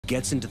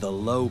gets into the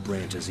low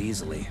branches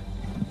easily.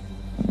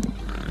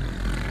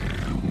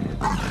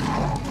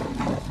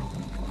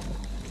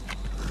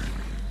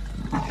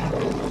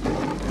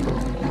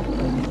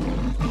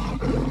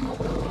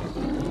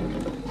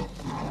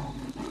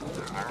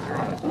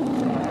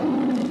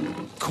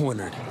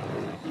 Cornered.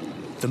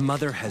 The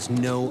mother has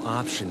no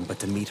option but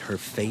to meet her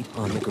fate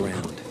on the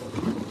ground.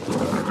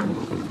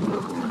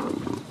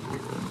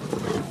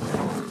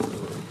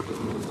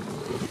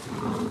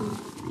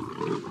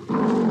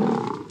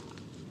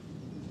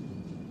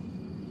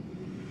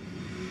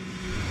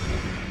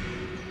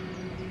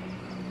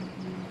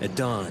 At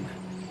dawn,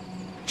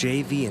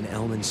 JV and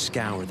Elman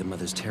scour the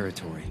mother's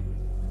territory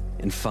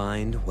and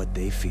find what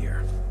they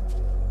fear.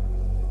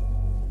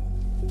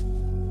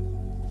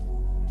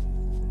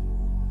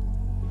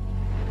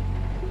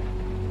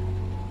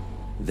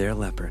 Their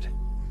leopard,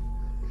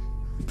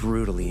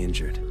 brutally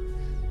injured,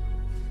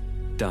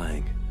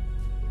 dying.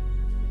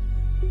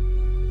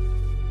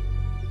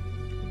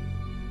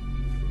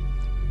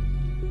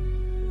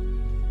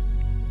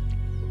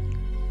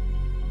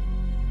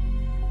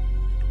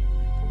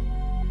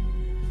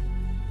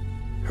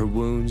 Her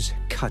wounds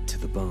cut to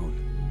the bone.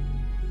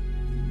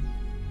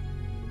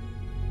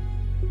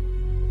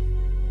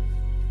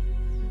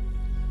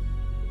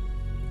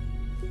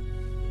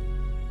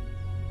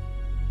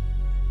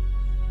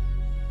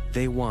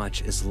 They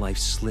watch as life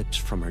slips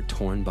from her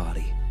torn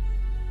body,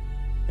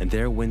 and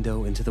their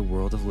window into the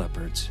world of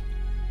leopards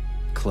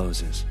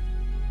closes.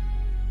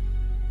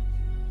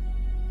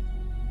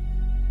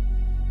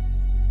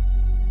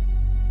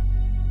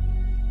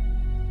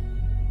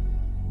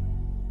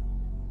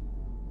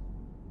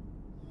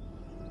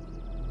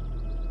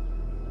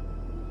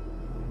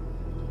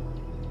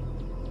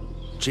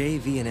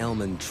 JV and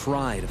Elman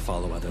try to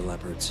follow other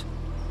leopards,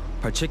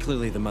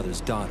 particularly the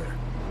mother's daughter,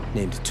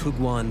 named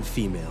Tugwan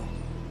Female.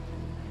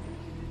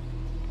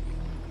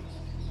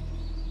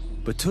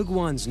 But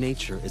Tugwan's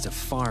nature is a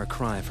far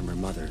cry from her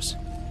mother's.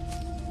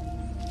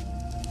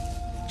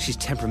 She's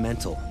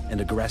temperamental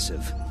and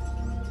aggressive,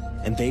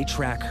 and they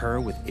track her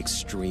with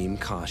extreme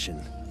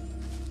caution.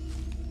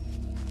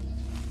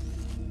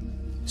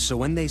 So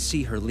when they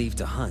see her leave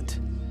to hunt,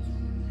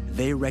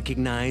 they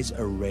recognize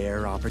a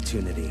rare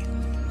opportunity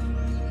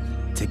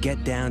to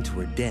get down to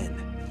her den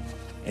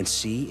and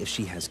see if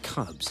she has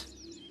cubs.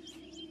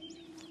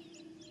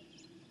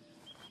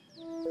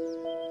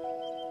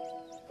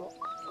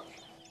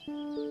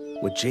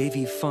 What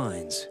JV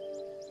finds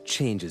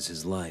changes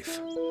his life.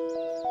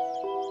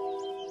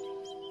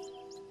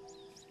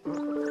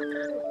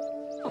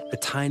 A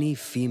tiny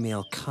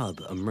female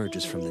cub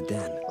emerges from the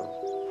den.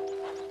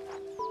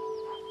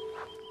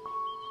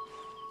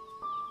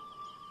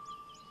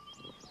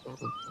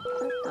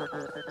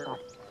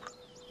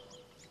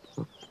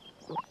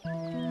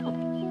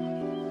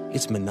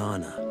 It's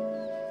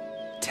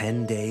Manana,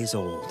 10 days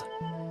old.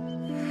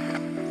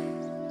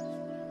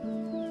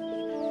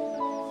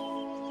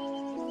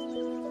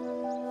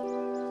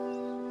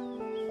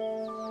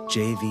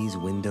 JV's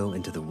window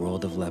into the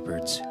world of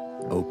leopards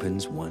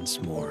opens once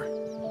more.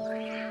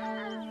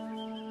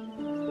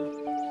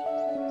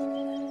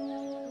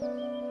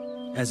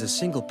 As a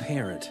single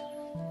parent,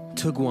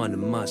 Tugwan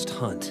must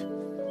hunt,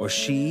 or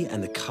she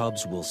and the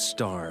cubs will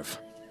starve.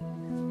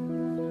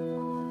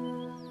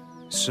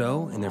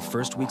 So, in their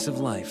first weeks of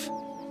life,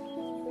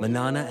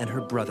 Manana and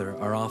her brother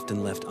are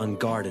often left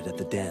unguarded at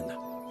the den.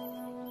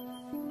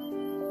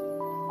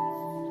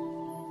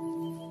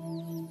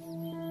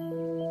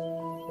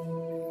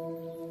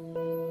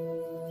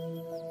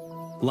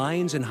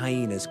 Lions and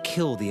hyenas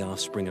kill the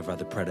offspring of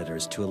other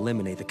predators to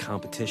eliminate the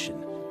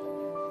competition,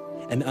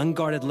 and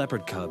unguarded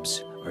leopard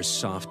cubs are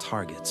soft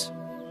targets.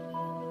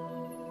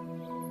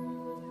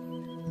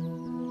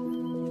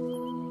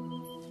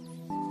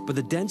 But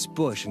the dense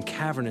bush and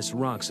cavernous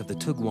rocks of the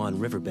Tugwan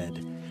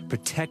riverbed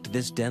protect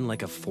this den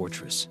like a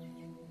fortress,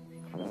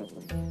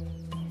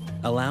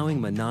 allowing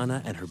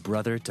Manana and her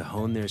brother to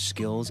hone their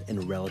skills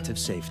in relative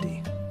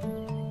safety.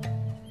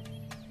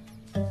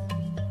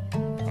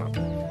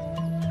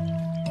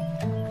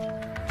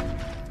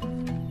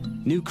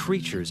 New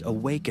creatures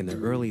awaken their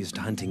earliest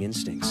hunting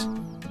instincts.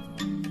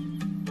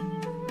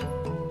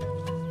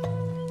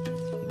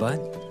 But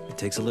it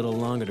takes a little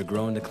longer to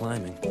grow into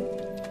climbing.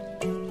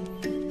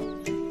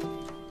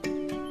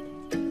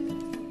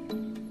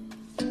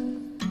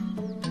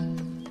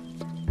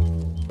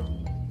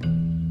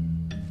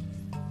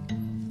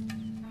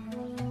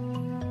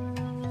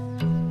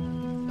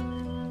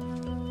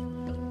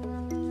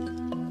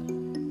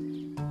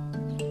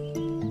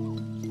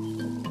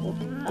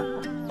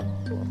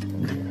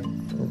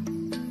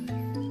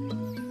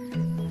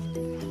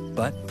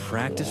 But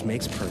practice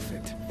makes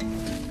perfect.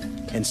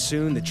 And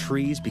soon the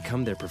trees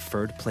become their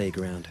preferred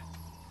playground.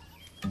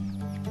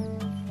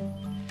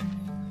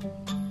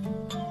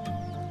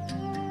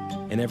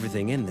 And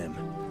everything in them,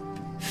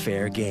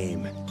 fair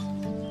game.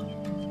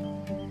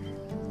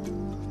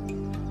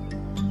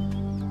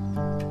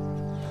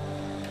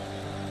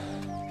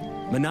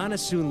 Manana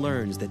soon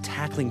learns that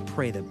tackling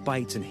prey that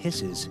bites and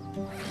hisses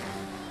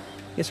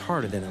is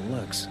harder than it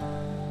looks.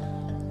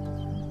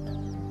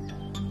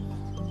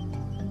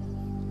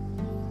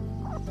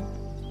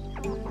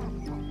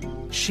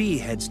 She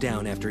heads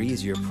down after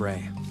easier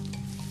prey.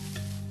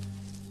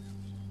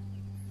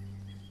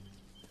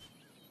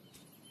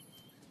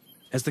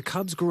 As the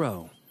cubs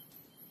grow,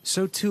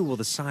 so too will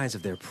the size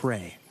of their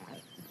prey,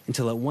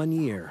 until at 1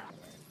 year,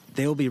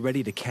 they will be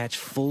ready to catch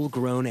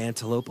full-grown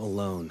antelope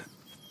alone.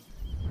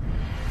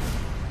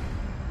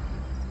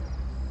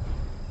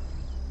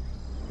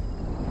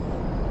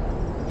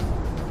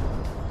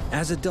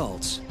 As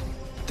adults,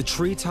 the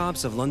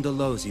treetops of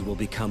Lundolozi will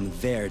become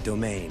their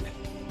domain.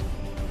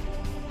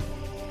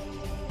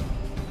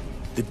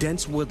 The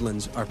dense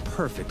woodlands are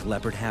perfect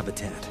leopard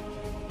habitat,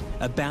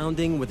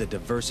 abounding with a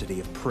diversity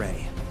of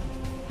prey.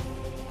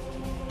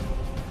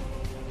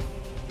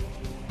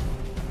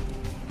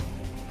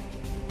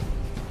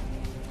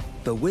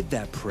 But with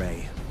that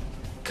prey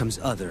comes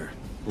other,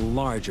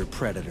 larger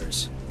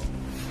predators.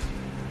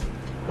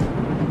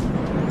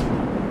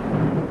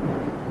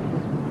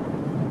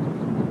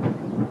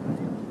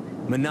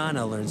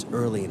 Manana learns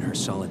early in her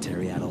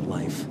solitary adult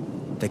life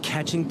that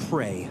catching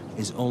prey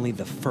is only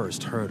the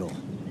first hurdle.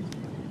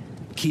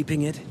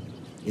 Keeping it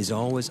is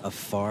always a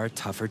far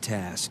tougher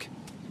task.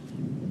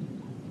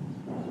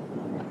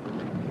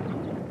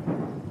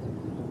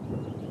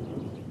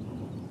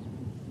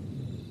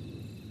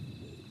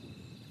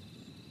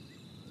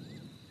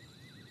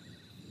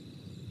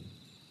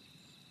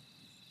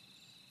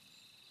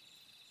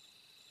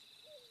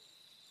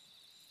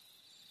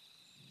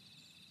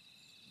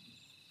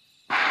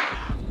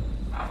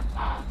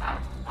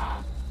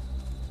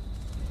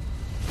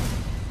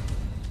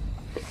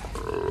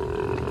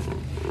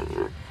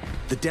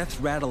 The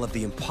death rattle of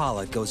the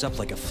impala goes up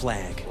like a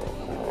flag,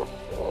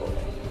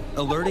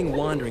 alerting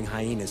wandering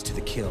hyenas to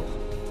the kill.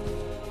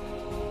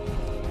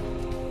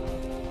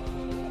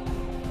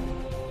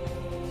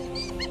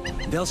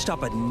 They'll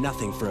stop at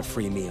nothing for a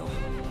free meal.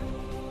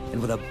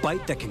 And with a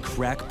bite that can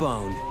crack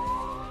bone,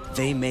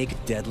 they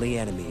make deadly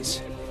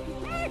enemies.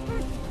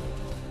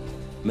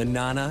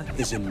 Manana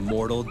is in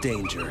mortal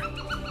danger.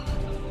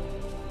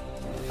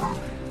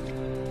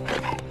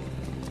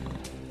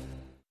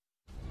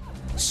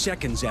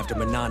 Seconds after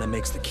Manana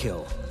makes the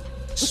kill,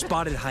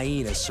 spotted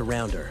hyenas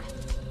surround her.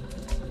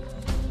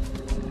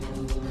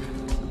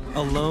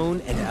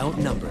 Alone and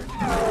outnumbered,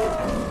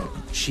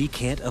 she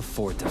can't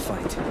afford to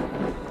fight.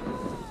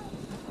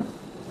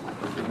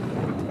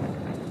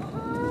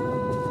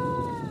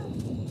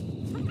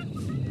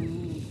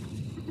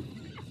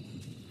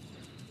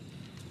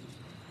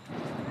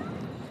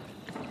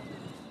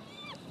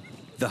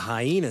 The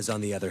hyenas,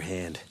 on the other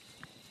hand,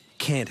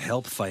 can't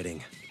help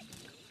fighting.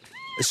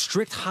 A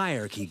strict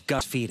hierarchy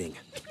guts feeding.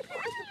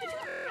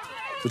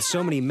 With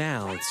so many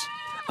mouths,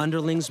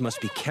 underlings must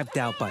be kept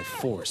out by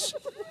force.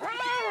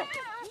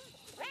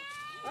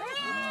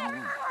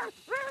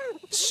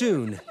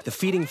 Soon, the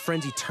feeding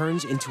frenzy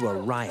turns into a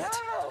riot,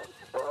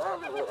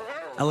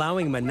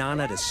 allowing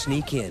Manana to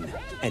sneak in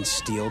and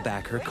steal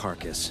back her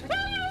carcass.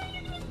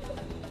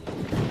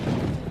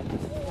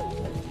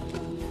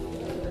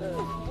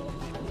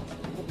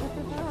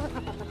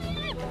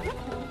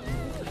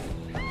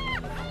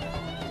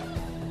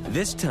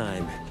 This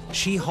time,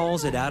 she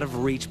hauls it out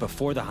of reach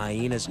before the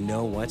hyenas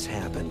know what's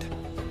happened.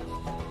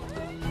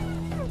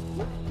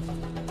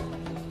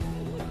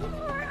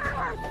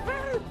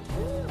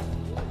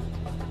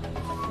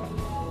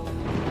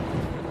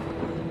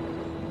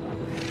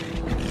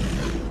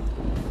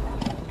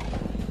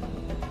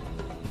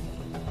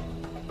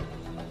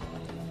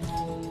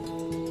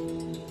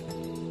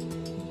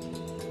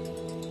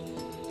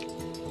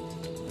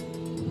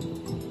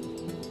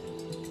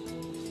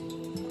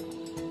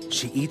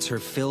 She eats her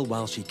fill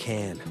while she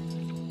can.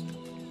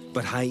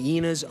 But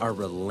hyenas are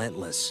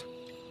relentless.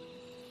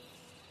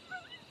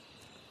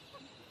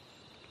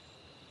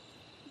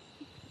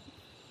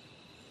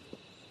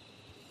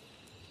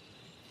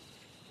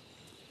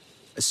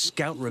 A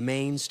scout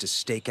remains to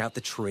stake out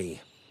the tree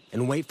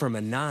and wait for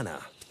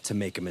Manana to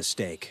make a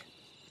mistake.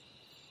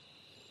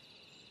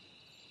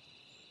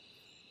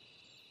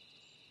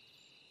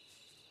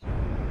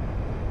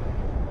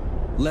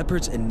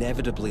 Leopards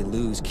inevitably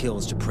lose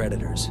kills to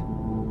predators.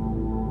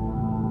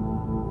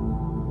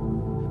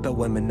 But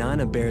when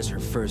Manana bears her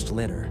first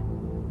litter,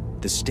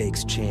 the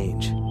stakes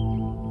change.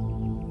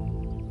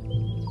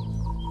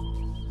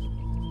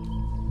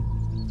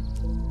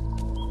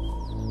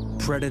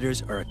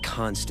 Predators are a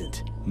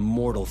constant,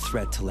 mortal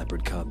threat to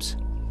leopard cubs.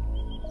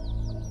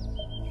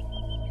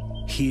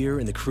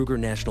 Here in the Kruger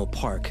National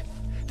Park,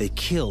 they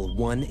kill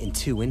 1 and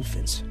 2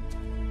 infants.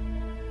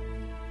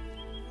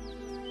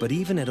 But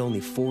even at only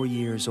 4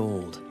 years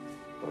old,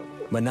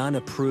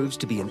 Manana proves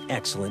to be an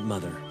excellent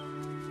mother.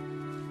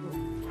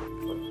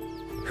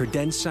 Her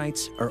den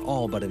sites are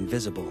all but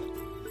invisible.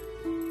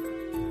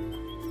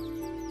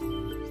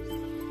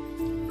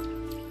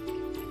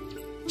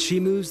 She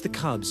moves the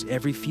cubs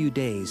every few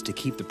days to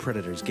keep the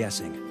predators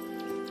guessing.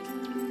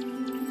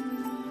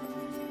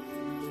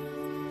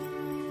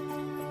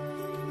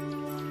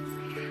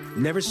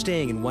 Never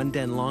staying in one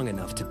den long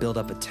enough to build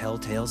up a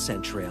telltale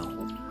scent trail.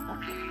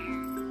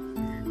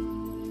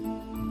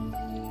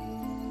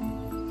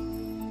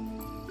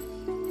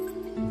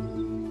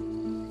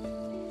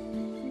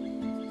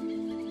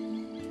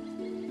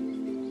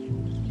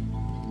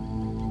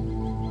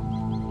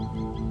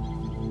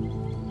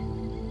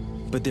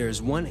 But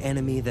there's one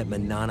enemy that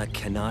Manana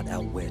cannot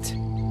outwit.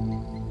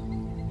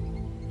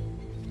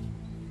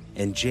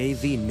 And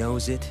JV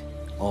knows it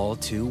all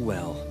too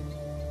well.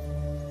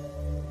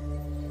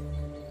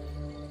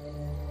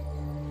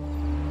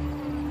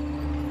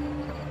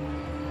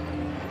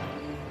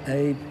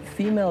 A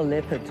female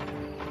leopard,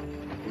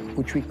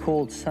 which we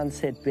called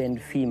Sunset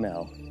Bend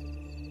female,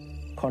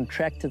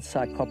 contracted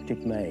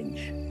psychoptic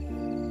mange.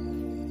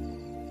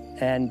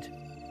 And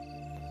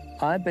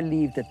I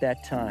believed at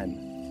that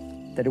time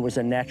that it was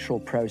a natural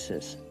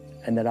process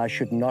and that I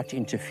should not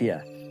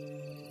interfere.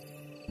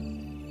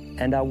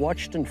 And I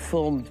watched and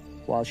filmed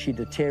while she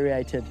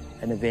deteriorated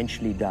and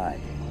eventually died.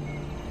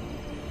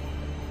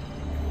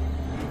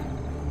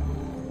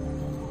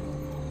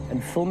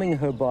 And filming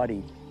her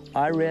body,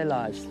 I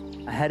realized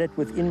I had it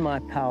within my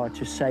power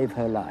to save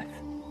her life,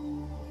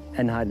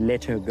 and I'd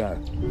let her go.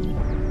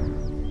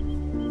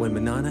 When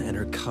Manana and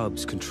her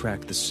cubs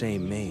contract the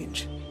same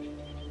mange,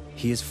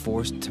 he is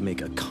forced to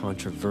make a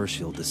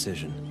controversial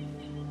decision.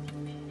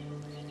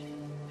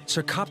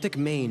 Sarcoptic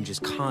mange is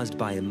caused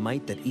by a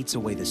mite that eats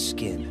away the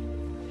skin.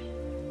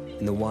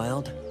 In the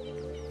wild,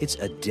 it's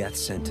a death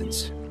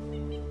sentence.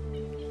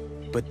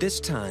 But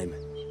this time,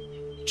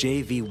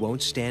 JV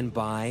won't stand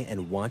by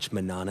and watch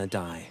Manana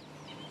die.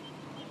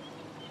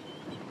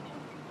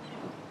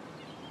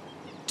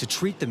 To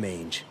treat the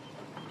mange,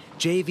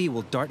 JV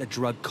will dart a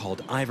drug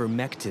called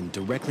ivermectin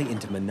directly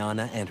into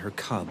Manana and her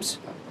cubs.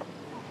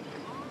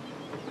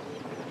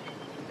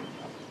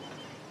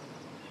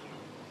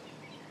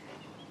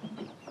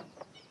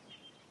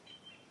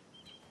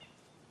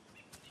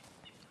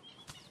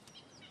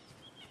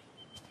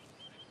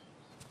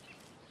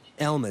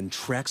 Elman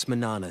tracks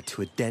Manana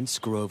to a dense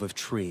grove of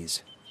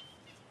trees.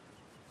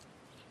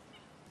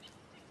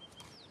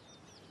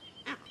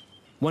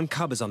 One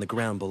cub is on the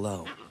ground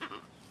below.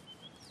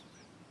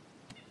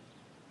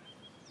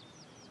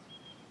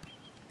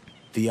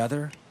 The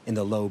other in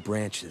the low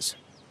branches.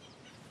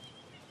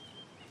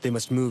 They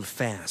must move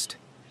fast.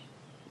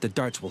 The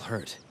darts will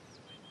hurt.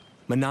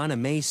 Manana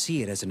may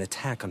see it as an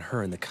attack on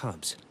her and the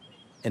cubs,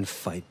 and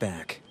fight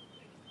back.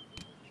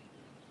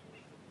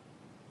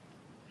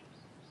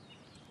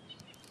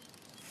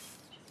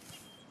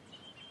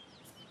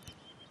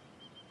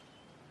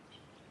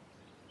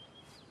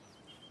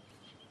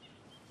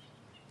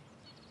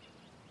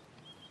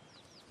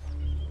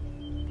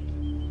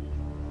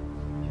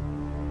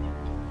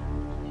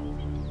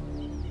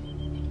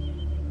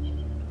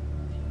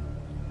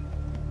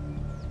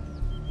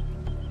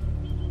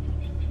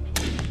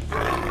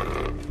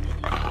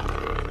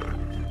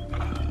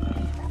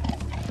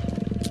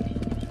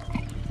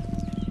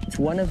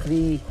 One of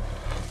the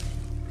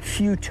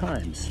few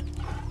times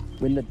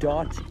when the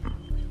dart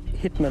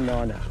hit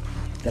Manana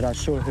that I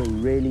saw her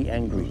really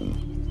angry.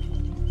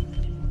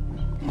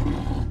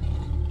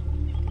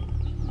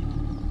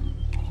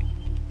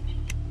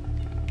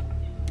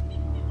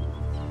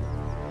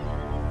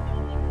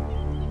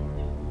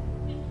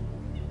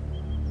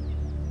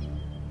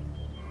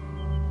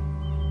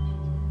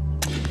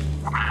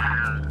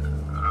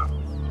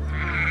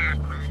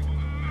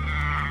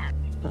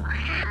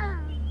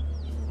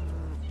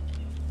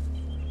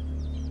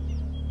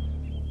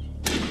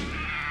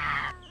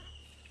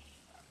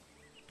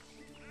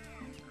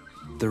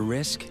 The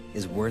risk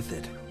is worth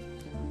it.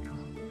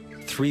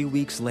 3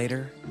 weeks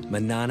later,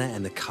 Manana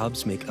and the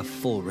cubs make a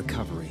full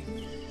recovery.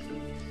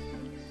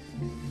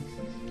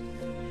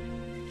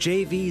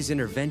 JV's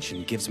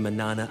intervention gives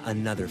Manana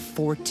another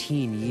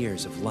 14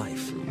 years of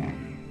life.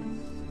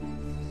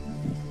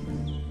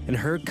 And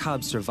her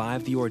cubs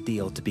survive the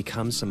ordeal to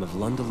become some of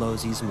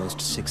Lundalosi's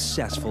most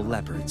successful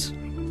leopards.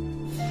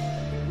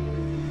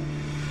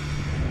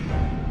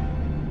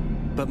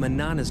 But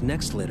Manana's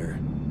next litter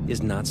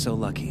is not so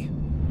lucky.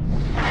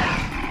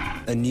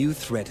 A new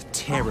threat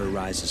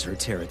terrorizes her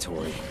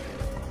territory.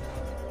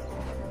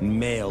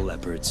 Male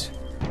leopards.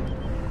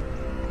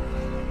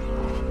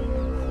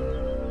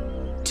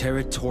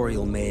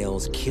 Territorial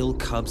males kill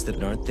cubs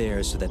that aren't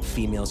theirs so that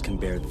females can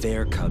bear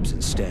their cubs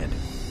instead.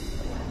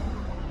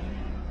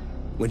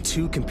 When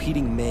two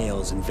competing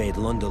males invade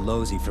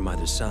Lundalosi from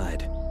either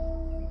side,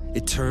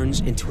 it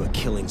turns into a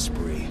killing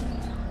spree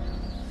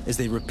as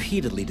they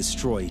repeatedly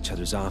destroy each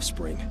other's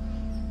offspring.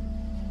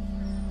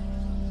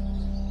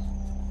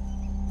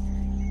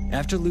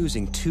 After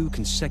losing 2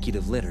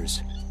 consecutive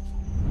litters,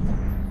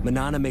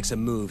 Manana makes a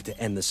move to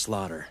end the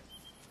slaughter.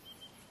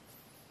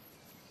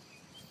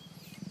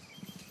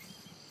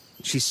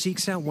 She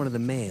seeks out one of the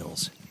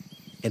males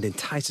and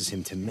entices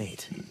him to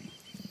mate.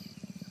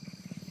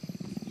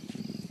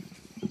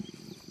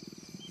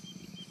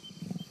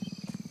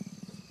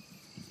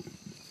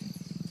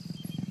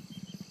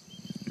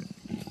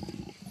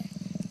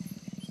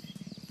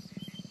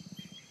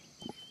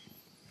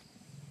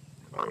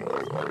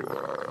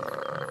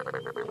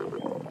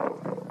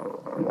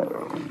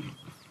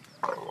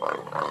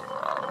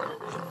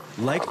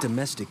 Like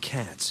domestic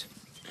cats,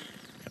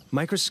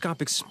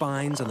 microscopic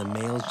spines on the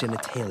male's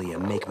genitalia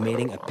make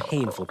mating a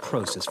painful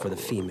process for the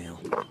female.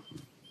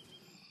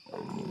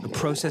 A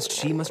process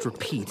she must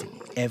repeat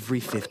every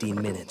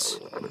 15 minutes,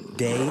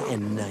 day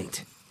and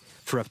night,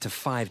 for up to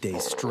 5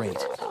 days straight.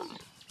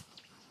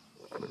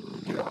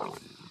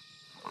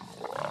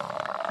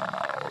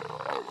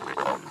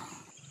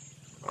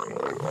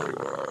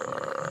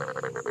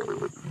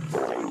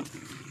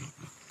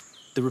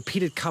 The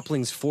repeated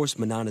couplings force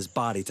Manana's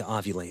body to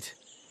ovulate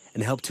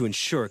and help to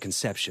ensure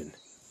conception.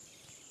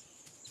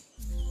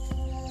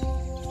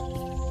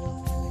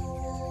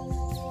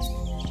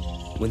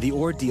 When the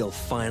ordeal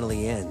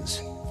finally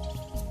ends,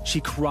 she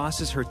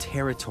crosses her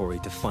territory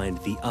to find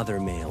the other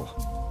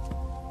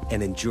male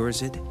and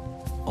endures it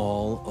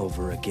all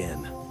over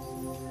again.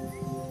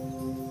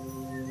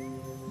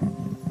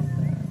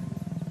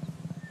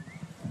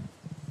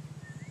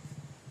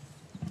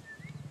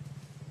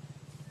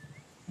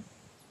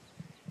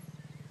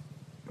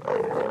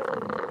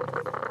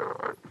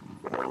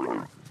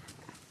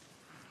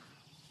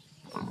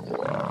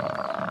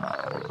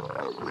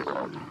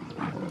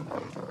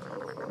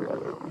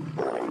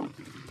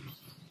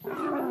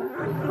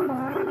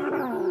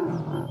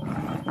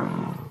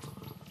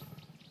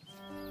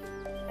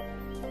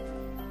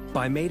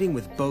 By mating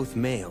with both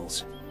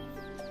males,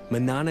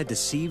 Manana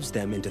deceives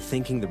them into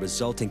thinking the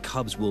resulting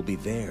cubs will be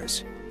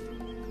theirs.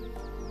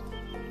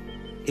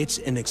 It's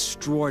an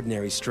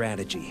extraordinary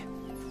strategy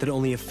that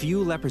only a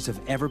few leopards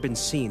have ever been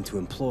seen to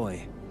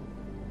employ.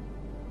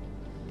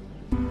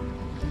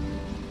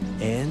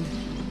 And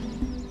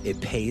it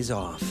pays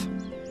off.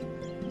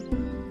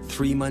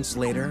 3 months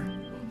later,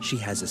 she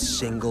has a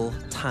single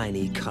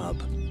tiny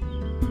cub.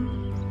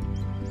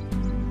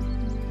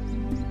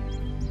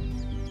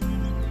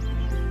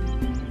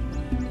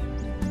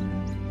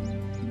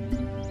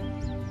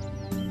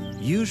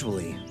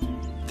 Usually,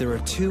 there are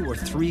 2 or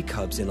 3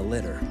 cubs in a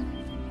litter.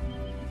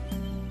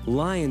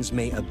 Lions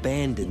may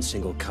abandon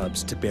single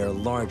cubs to bear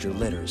larger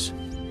litters.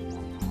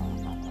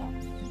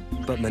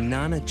 But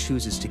Manana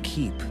chooses to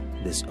keep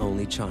this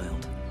only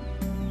child.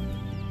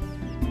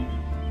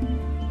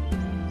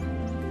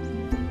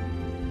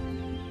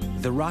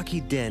 The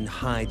rocky den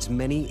hides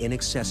many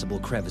inaccessible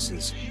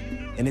crevices,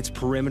 and its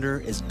perimeter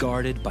is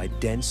guarded by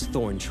dense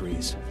thorn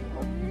trees.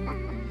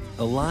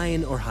 A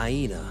lion or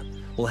hyena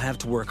will have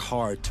to work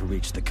hard to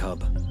reach the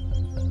cub.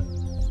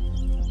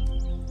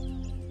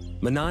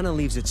 Manana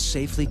leaves it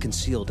safely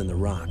concealed in the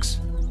rocks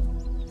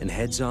and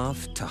heads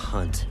off to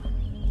hunt.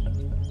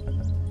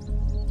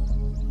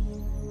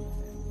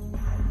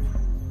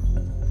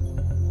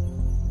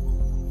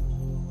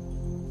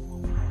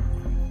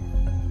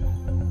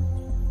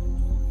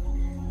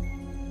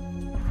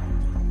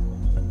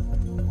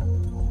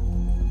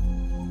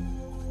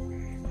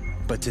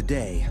 But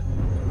today,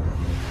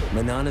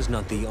 Manana's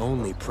not the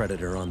only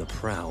predator on the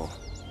prowl.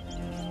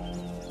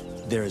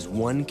 There is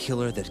one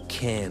killer that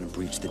can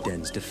breach the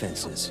den's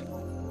defenses.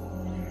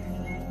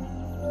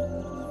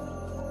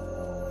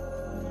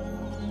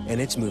 And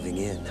it's moving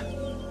in,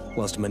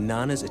 whilst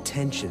Manana's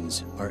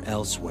attentions are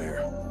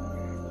elsewhere.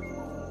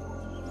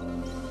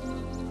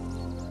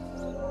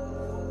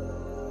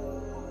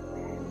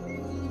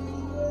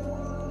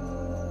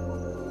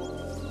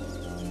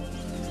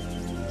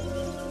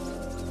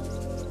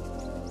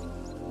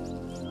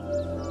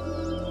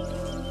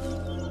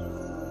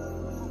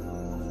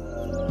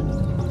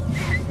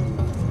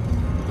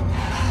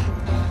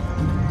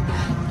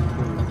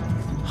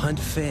 Hunt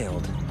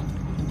failed,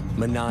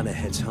 Manana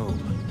heads home.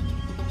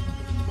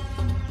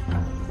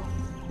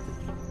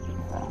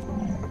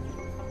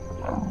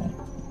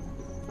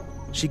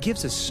 She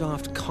gives a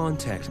soft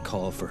contact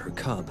call for her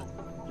cub,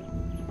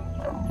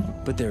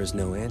 but there is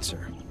no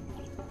answer.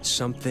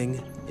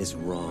 Something is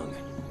wrong.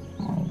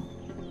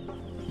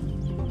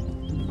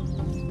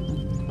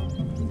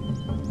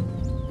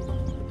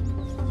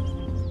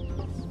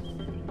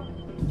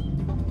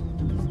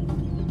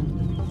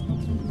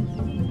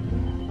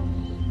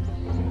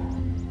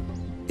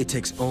 It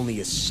takes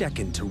only a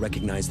second to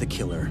recognize the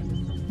killer.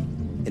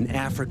 An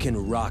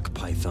African rock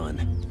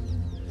python,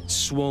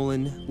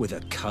 swollen with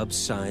a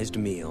cub-sized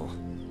meal.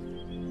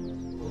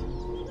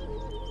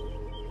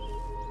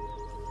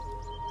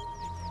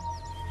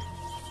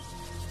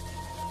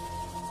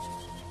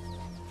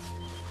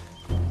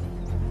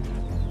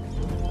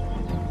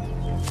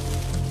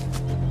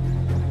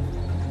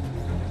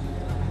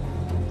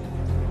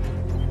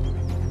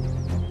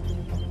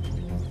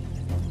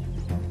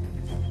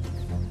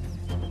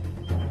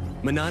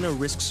 Manana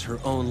risks her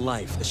own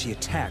life as she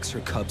attacks her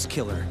cub's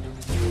killer.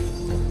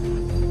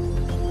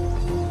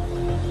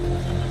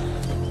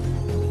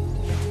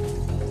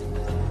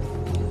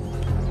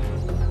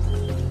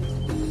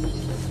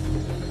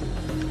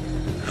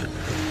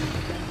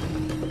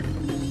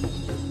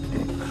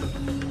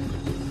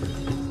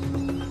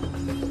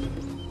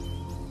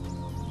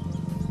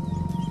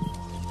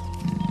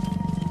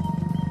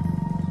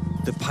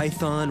 The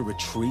python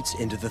retreats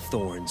into the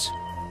thorns.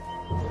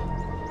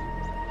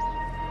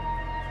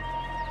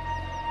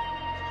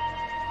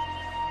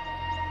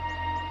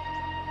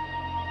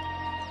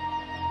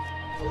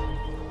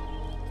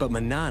 But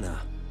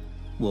Manana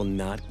will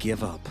not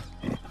give up.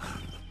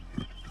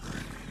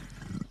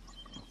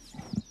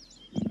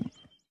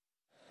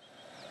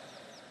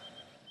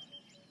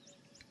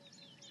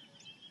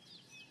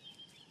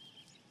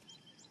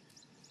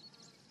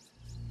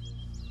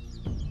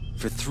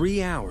 For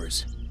 3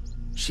 hours,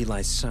 she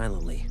lies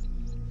silently,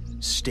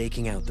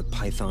 staking out the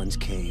python's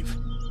cave.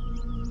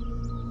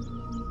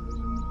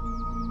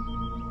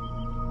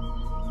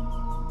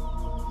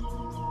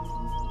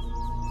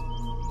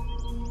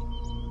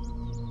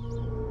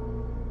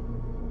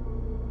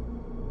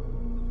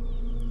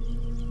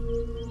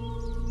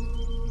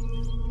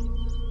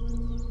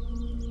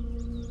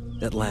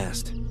 At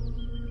last,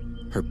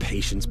 her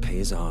patience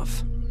pays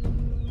off.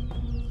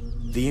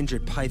 The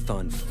injured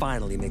python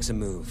finally makes a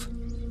move.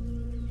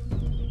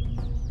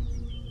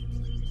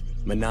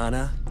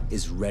 Manana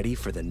is ready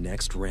for the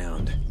next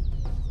round.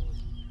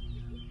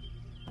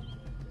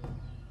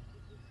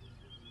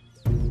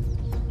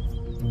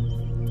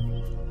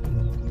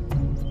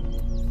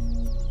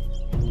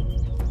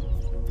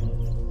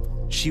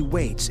 She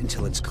waits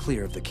until it's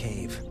clear of the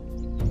cave.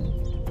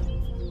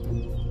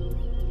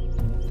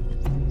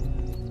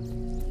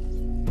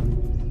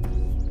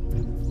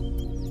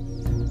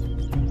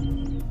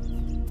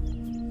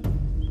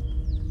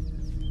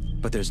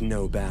 But there's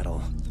no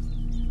battle.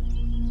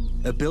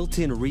 A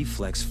built-in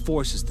reflex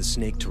forces the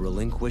snake to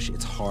relinquish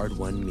its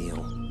hard-won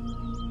meal.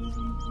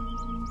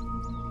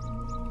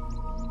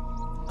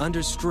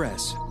 Under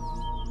stress,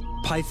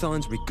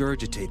 pythons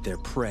regurgitate their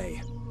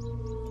prey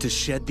to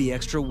shed the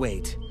extra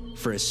weight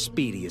for a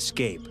speedy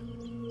escape.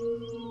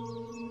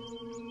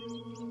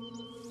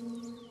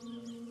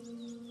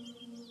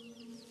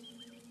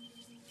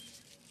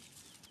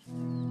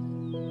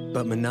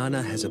 But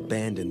Manana has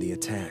abandoned the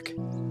attack.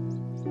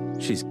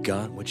 She's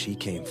got what she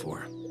came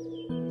for.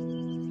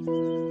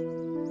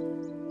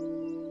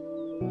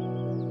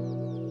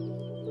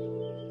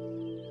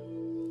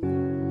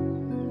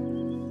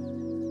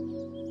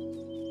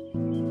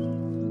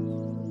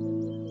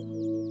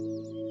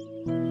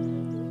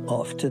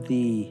 After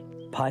the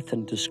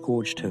python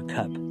disgorged her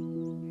cub,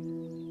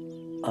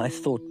 I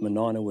thought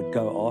Manana would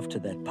go after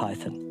that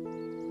python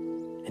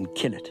and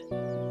kill it.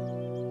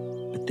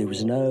 But there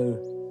was no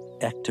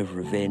act of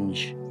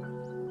revenge.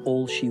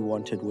 All she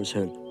wanted was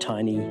her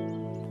tiny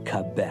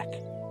cub back.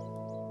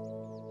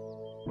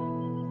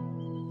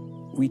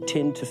 We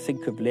tend to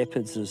think of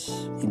leopards as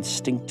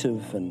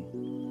instinctive and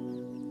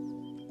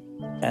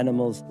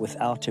animals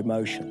without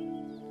emotion.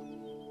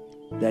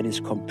 That is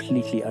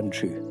completely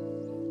untrue.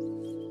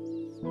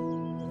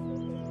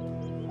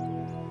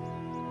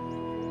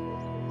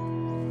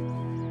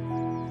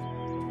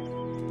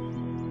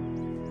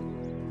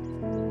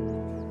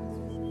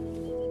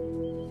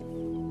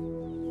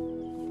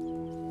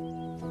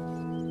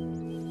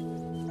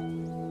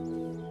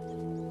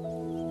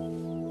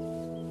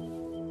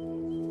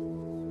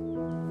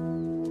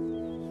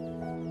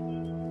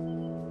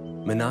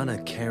 Manana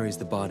carries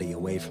the body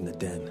away from the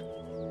den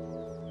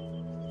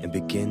and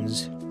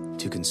begins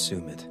to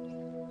consume it.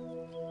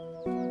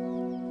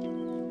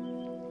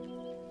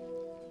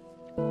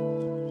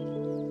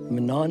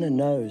 Manana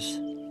knows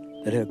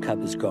that her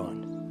cub is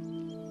gone.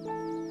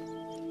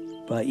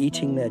 By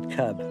eating that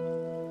cub,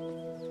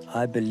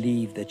 I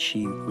believe that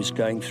she was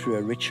going through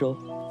a ritual,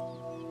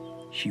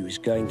 she was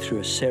going through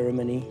a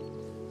ceremony,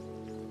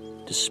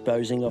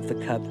 disposing of the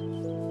cub.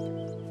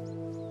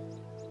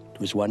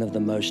 It was one of the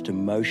most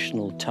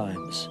emotional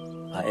times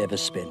I ever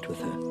spent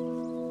with her.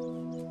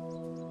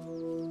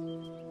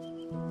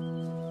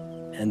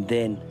 And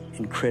then,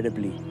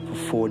 incredibly, for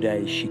 4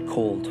 days, she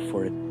called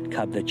for a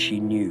cub that she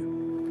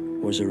knew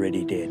was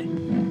already dead.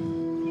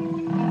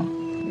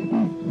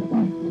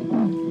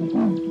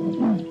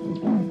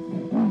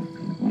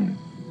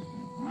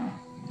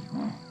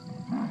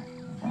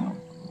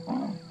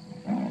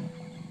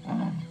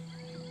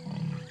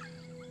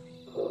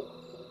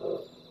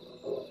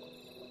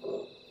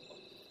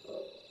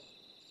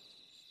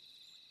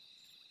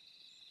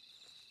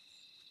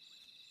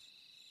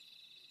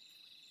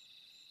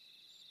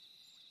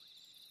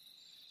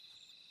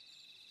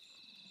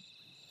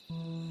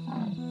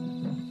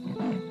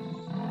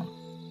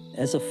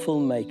 As a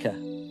filmmaker,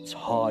 it's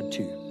hard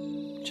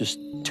to just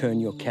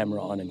turn your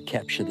camera on and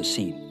capture the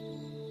scene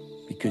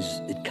because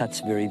it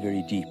cuts very,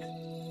 very deep.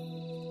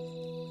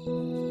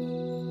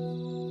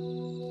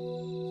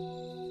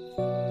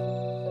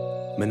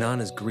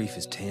 Manana's grief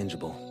is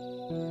tangible,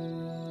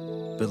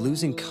 but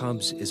losing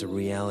cubs is a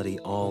reality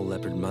all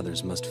leopard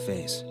mothers must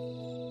face.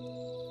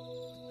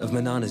 Of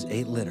Manana's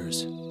 8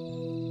 litters,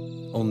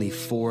 only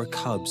 4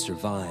 cubs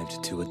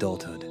survived to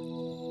adulthood.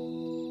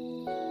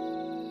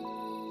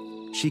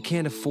 She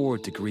can't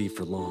afford to grieve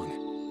for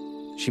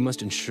long. She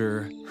must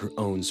ensure her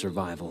own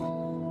survival.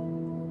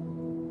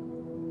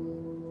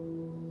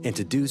 And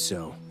to do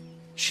so,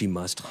 she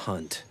must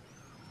hunt.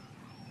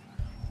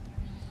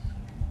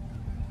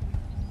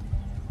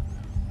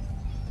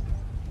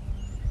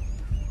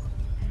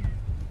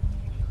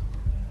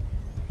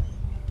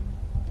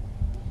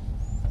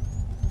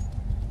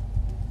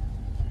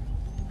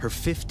 Her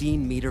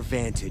 15-meter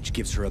vantage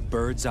gives her a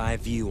bird's-eye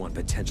view on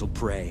potential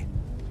prey.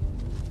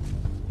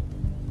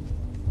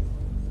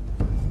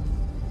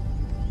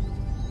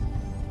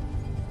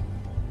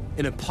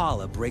 An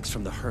impala breaks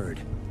from the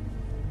herd.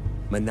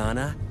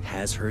 Manana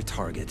has her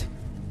target.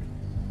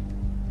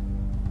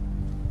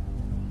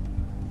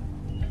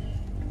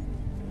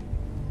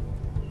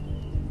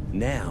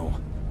 Now,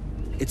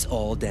 it's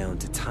all down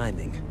to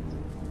timing.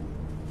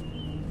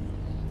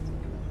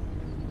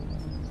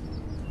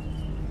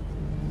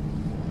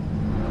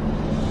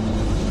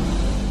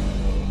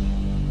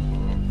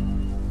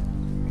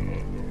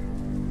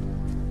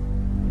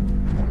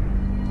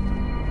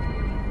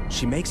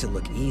 She makes it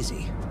look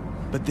easy,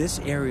 but this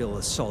aerial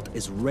assault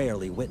is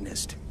rarely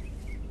witnessed.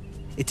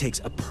 It takes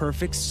a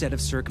perfect set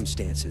of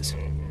circumstances,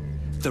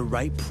 the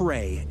right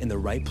prey in the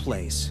right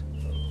place,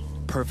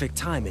 perfect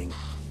timing,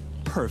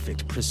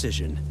 perfect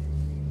precision.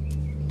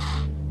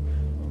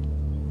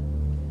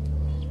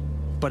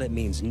 But it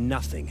means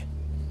nothing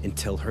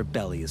until her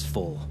belly is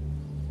full.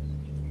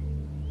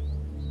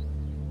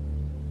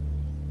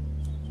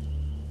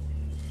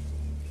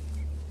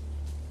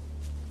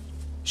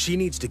 She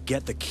needs to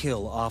get the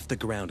kill off the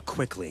ground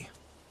quickly.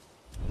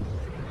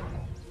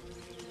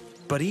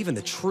 But even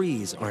the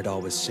trees aren't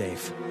always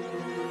safe.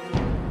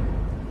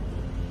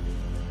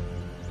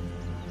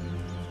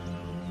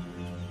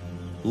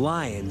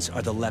 Lions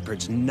are the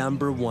leopard's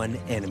 #1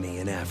 enemy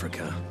in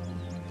Africa.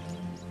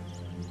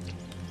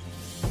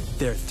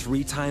 They're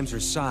 3 times her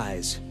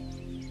size,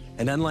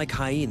 and unlike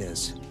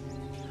hyenas,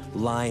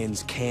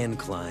 lions can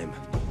climb.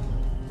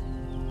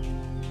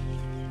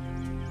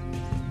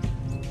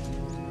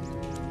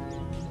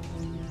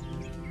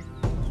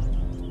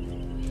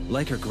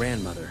 Like her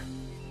grandmother,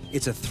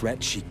 it's a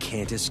threat she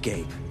can't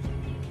escape.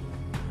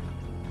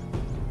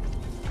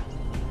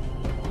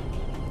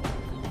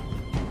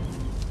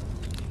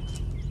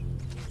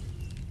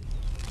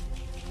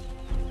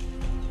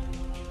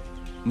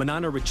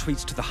 Manana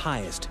retreats to the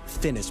highest,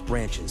 thinnest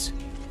branches,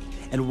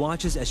 and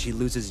watches as she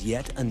loses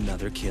yet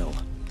another kill.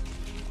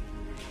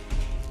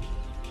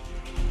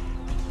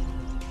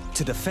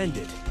 To defend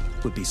it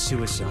would be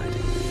suicide.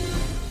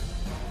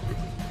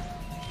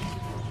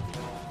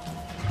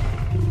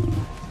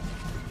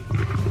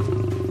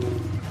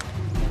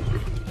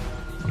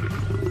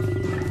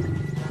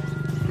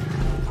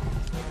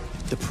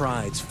 The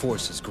pride's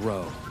forces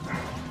grow.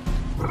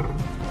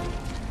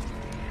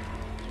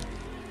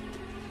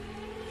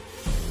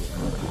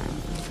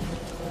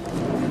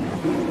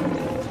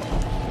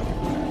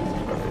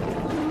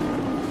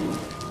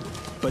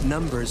 But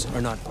numbers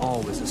are not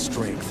always a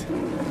strength.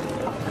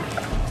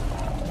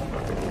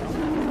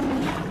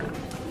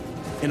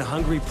 In a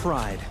hungry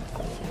pride,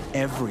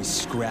 every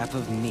scrap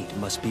of meat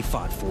must be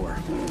fought for.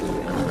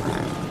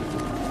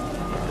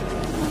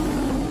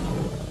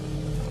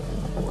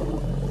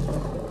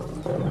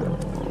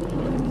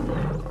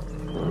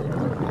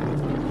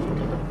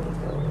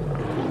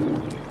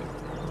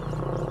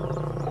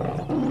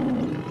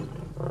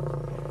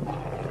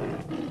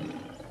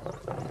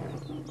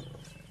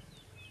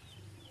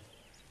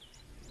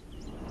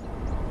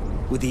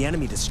 With the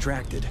enemy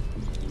distracted,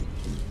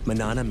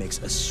 Manana makes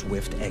a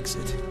swift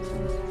exit.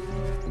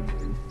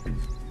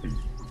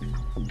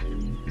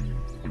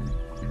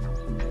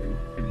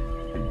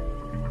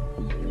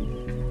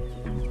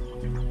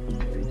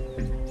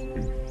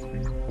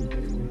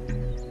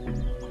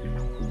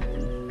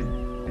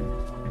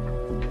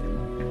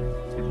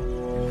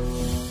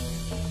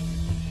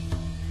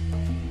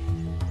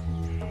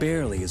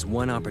 Barely is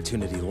one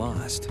opportunity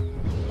lost,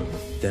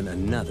 then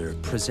another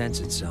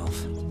presents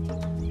itself.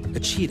 A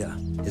cheetah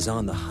is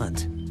on the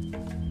hunt.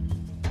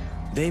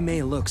 They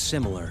may look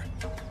similar,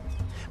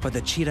 but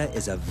the cheetah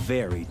is a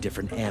very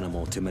different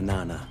animal to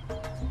Manana.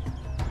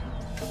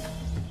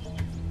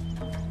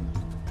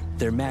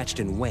 They're matched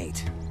in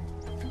weight,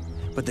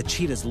 but the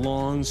cheetah's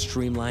long,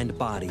 streamlined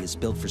body is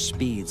built for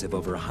speeds of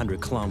over 100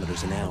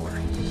 kilometers an hour.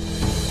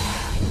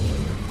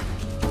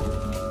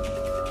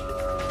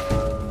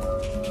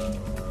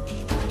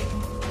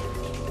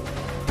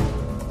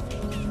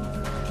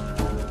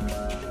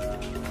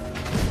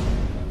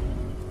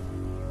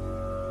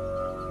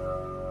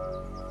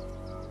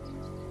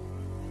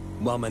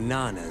 While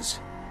Manana's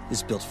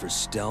is built for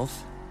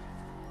stealth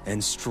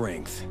and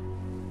strength.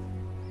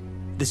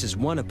 This is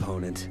one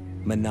opponent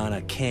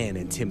Manana can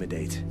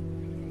intimidate.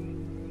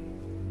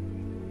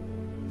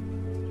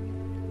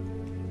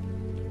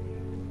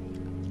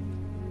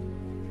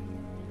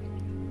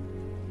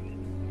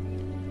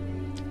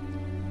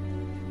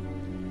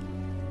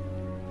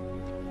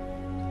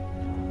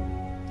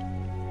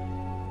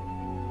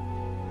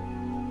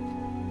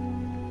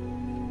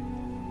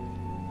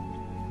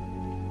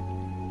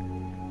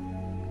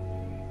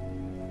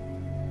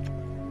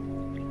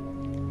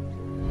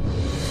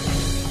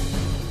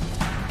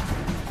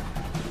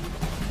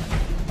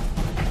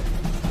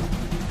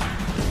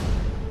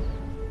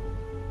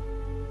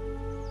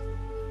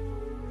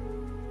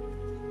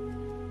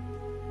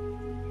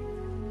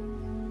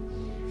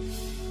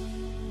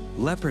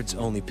 Leopards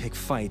only pick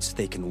fights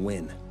they can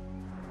win,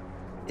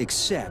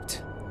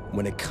 except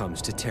when it comes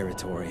to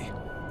territory.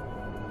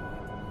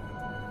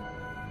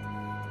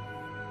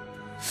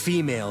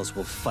 Females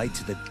will fight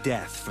to the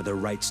death for their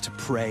rights to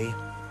prey,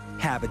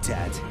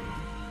 habitat,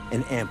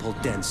 and ample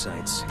den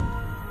sites.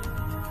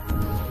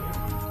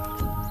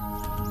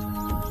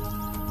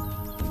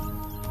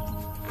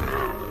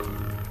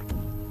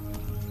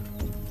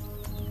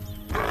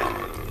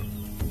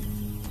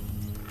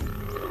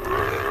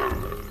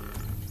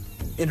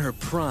 In her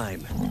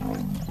prime,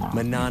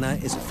 Manana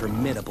is a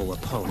formidable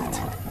opponent.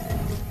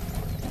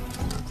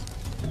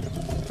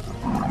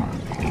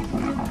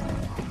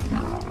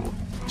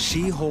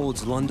 She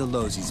holds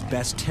Londolosi's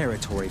best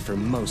territory for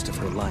most of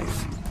her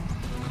life.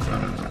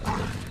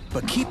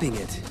 But keeping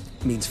it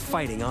means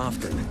fighting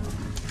often.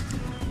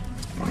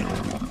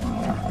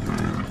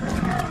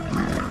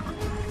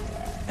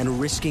 And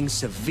risking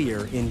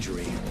severe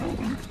injury.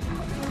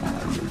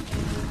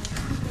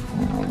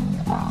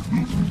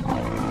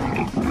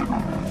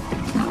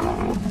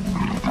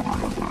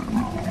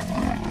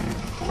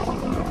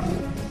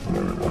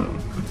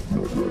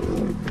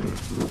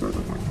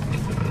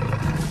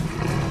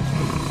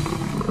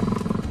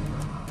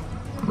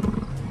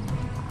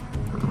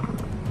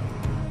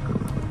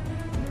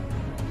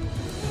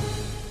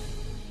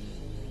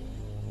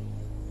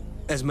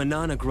 As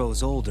Manana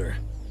grows older,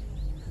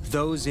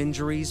 those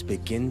injuries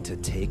begin to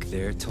take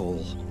their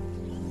toll.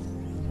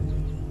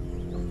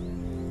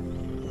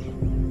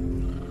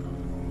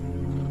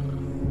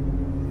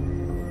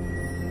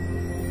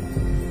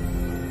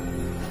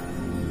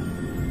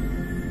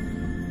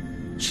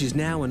 She's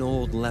now an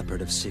old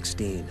leopard of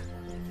 16.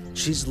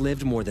 She's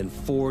lived more than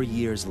 4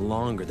 years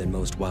longer than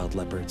most wild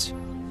leopards,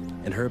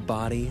 and her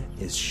body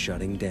is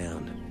shutting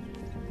down.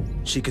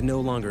 She can no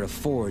longer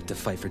afford to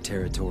fight for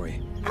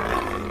territory.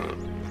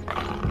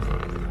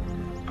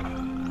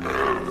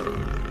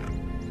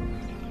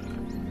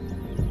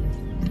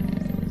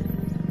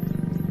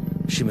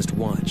 She must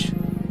watch,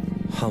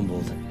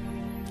 humbled,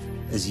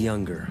 as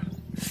younger,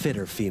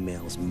 fitter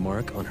females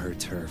mark on her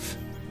turf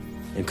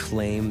and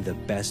claim the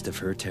best of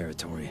her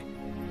territory.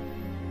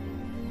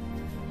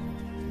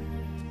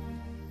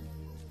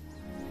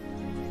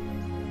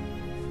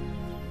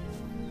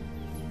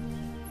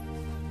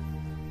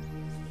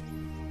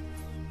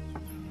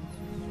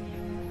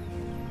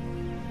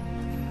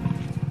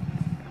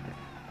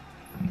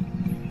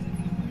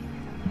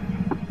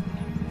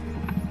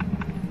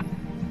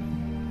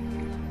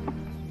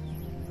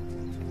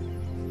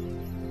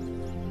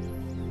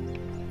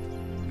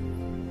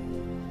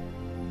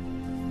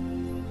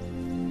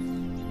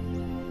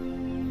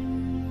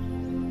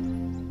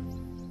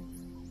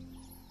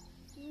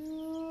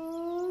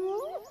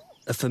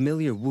 A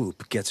familiar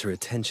whoop gets her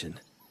attention.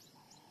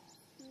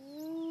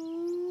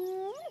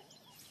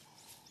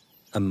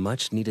 A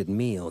much-needed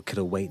meal could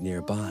await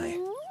nearby.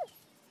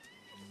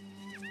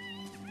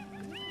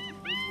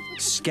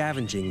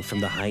 Scavenging from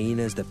the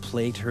hyenas that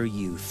plagued her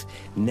youth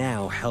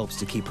now helps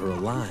to keep her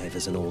alive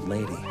as an old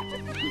lady.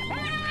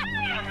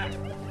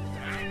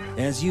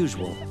 As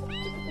usual,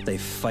 they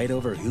fight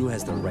over who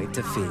has the right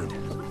to feed.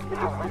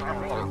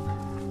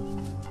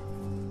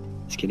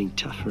 It's getting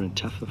tougher and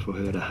tougher for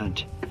her to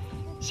hunt.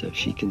 So if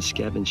she can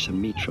scavenge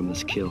some meat from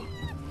this kill,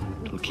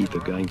 it'll keep her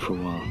going for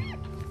a while.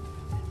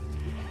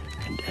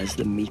 And as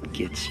the meat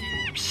gets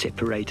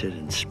separated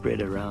and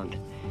spread around,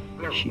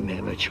 she may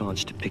have a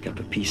chance to pick up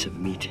a piece of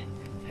meat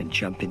and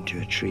jump into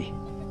a tree.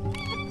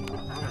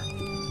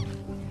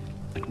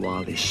 But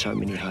while there's so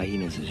many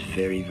hyenas, it's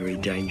very, very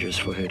dangerous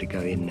for her to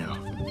go in now.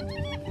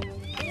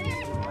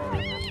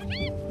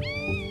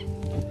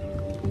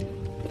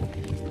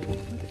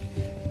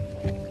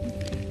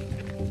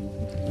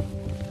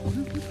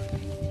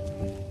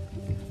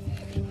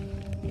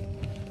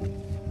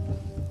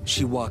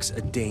 She walks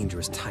a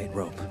dangerous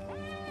tightrope.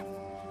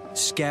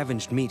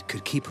 Scavenged meat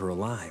could keep her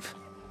alive.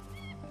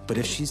 But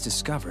if she's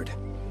discovered,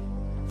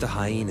 the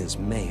hyenas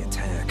may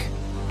attack.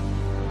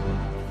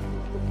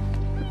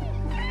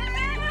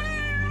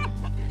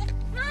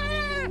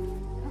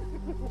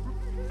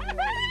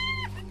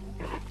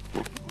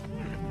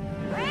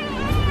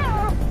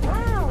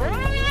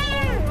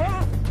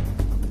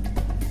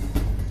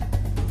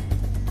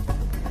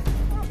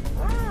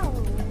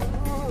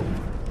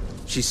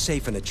 She's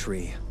safe in a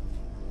tree.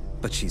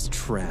 But she's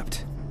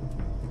trapped.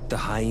 The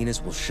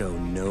hyenas will show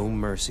no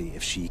mercy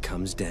if she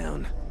comes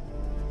down.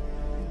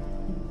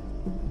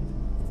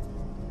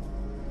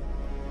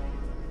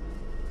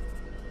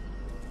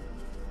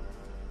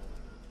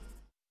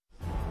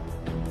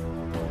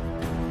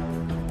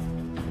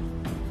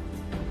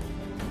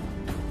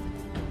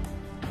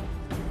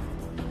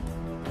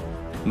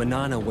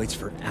 Manana waits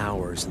for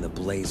hours in the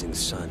blazing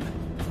sun.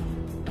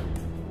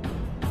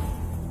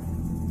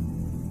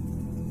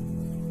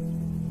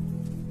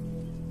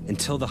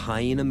 Until the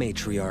hyena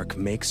matriarch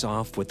makes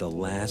off with the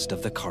last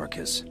of the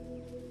carcass.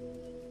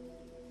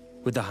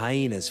 With the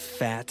hyenas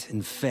fat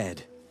and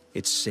fed,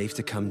 it's safe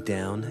to come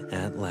down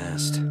at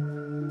last.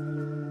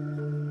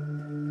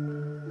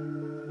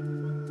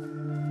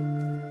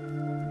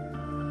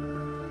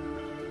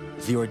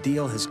 The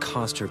ordeal has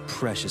cost her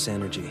precious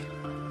energy.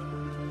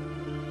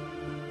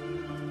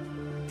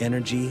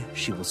 Energy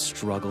she will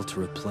struggle to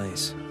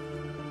replace.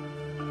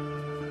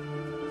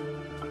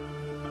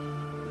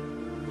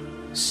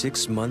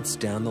 6 months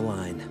down the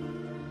line,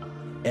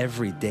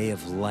 every day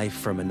of life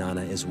for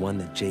Manana is one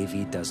that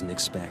JV doesn't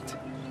expect.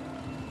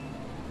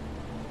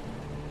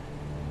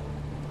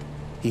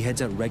 He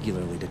heads out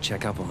regularly to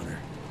check up on her.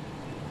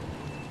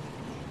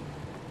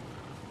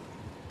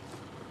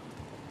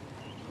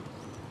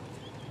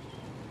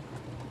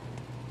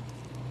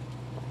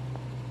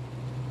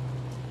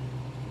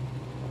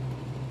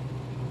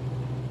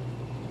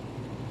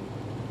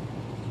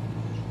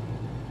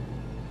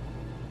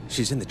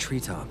 She's in the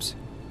treetops,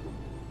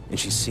 and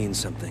she's seen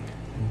something.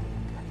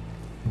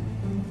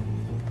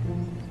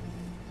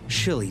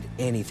 She'll eat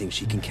anything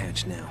she can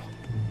catch now,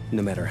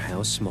 no matter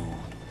how small.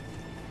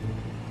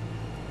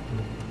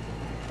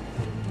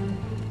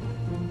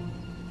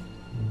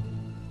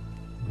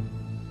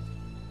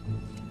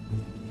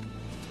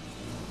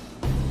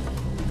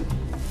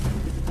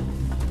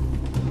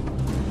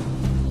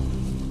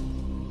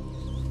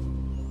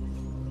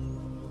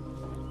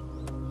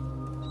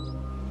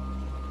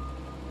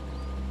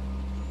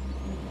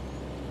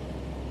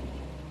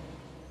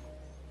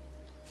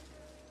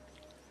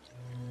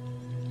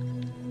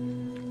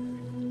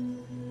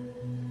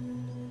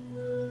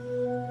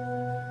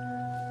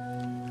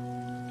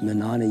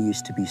 Manana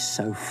used to be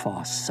so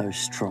fast, so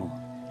strong,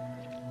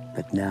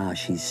 but now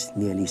she's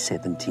nearly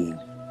 17.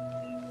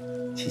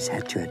 She's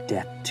had to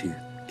adapt to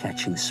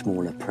catching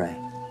smaller prey.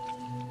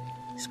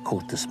 She's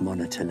caught this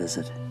monitor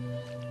lizard,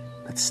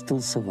 but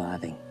still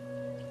surviving,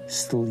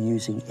 still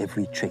using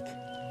every trick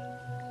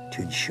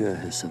to ensure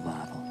her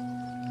survival.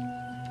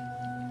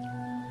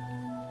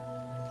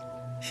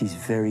 She's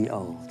very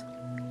old.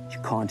 She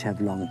can't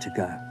have long to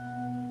go.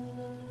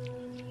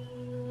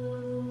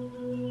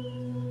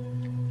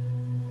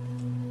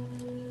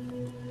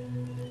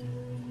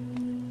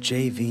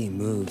 JV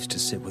moves to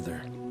sit with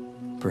her,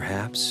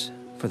 perhaps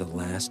for the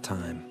last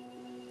time.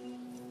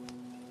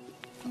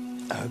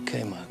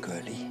 Okay, my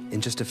girlie. In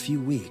just a few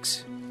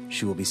weeks,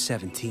 she will be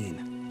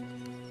 17,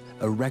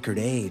 a record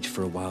age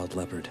for a wild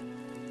leopard,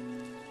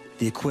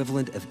 the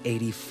equivalent of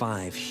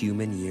 85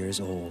 human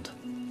years old.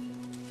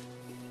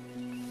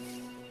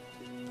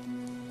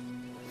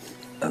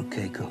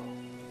 Okay, girl.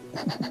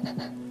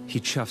 He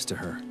chuffs to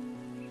her,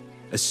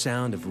 a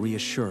sound of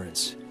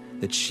reassurance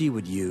that she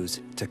would use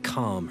to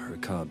calm her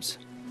cubs.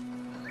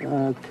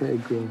 Okay,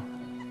 girl.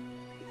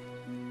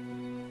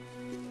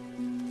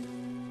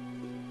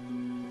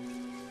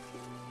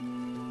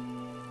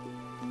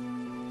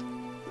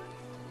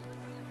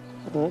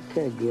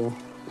 Okay, girl.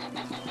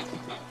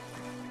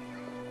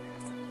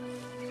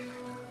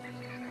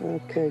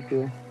 Okay,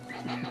 girl.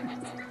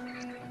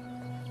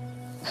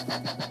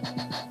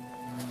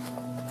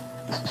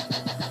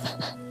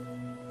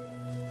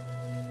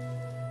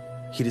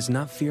 He does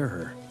not fear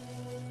her,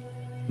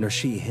 nor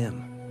she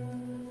him.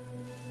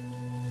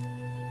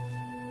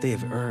 They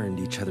have earned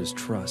each other's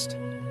trust.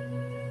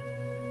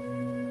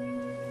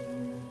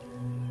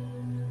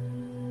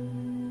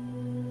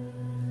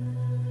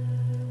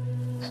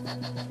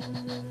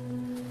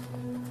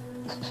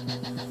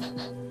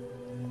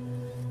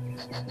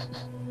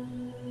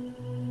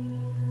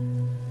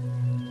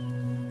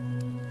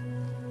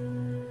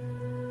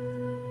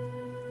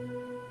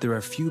 There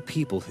are few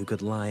people who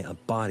could lie a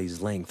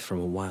body's length from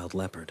a wild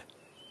leopard.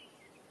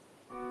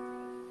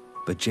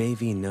 But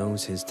JV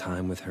knows his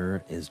time with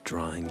her is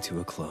drawing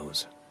to a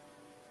close.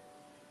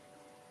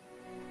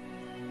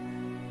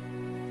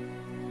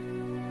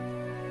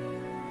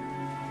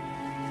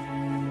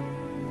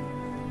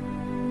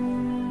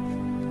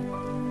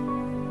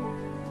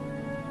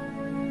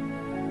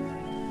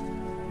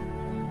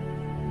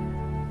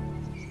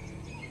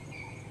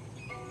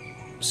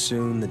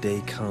 Soon the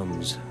day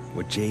comes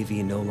where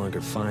JV no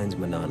longer finds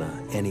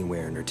Manana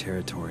anywhere in her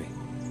territory.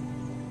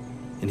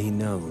 And he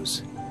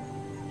knows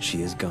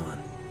she is gone.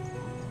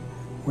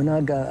 When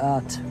I go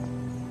out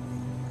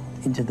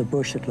into the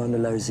bush at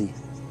Londolozi,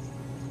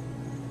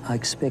 I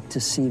expect to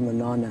see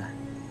Manana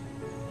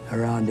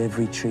around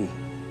every tree.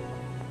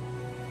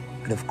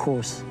 But of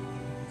course,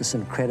 this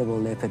incredible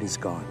leopard is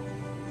gone.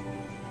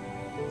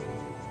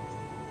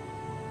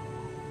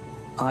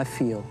 I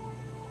feel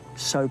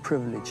so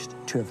privileged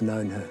to have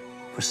known her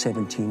for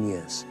 17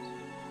 years.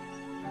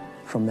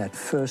 From that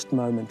first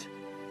moment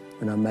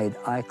when I made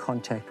eye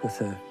contact with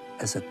her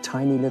as a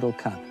tiny little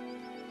cub,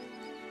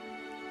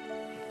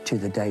 to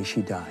the day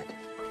she died.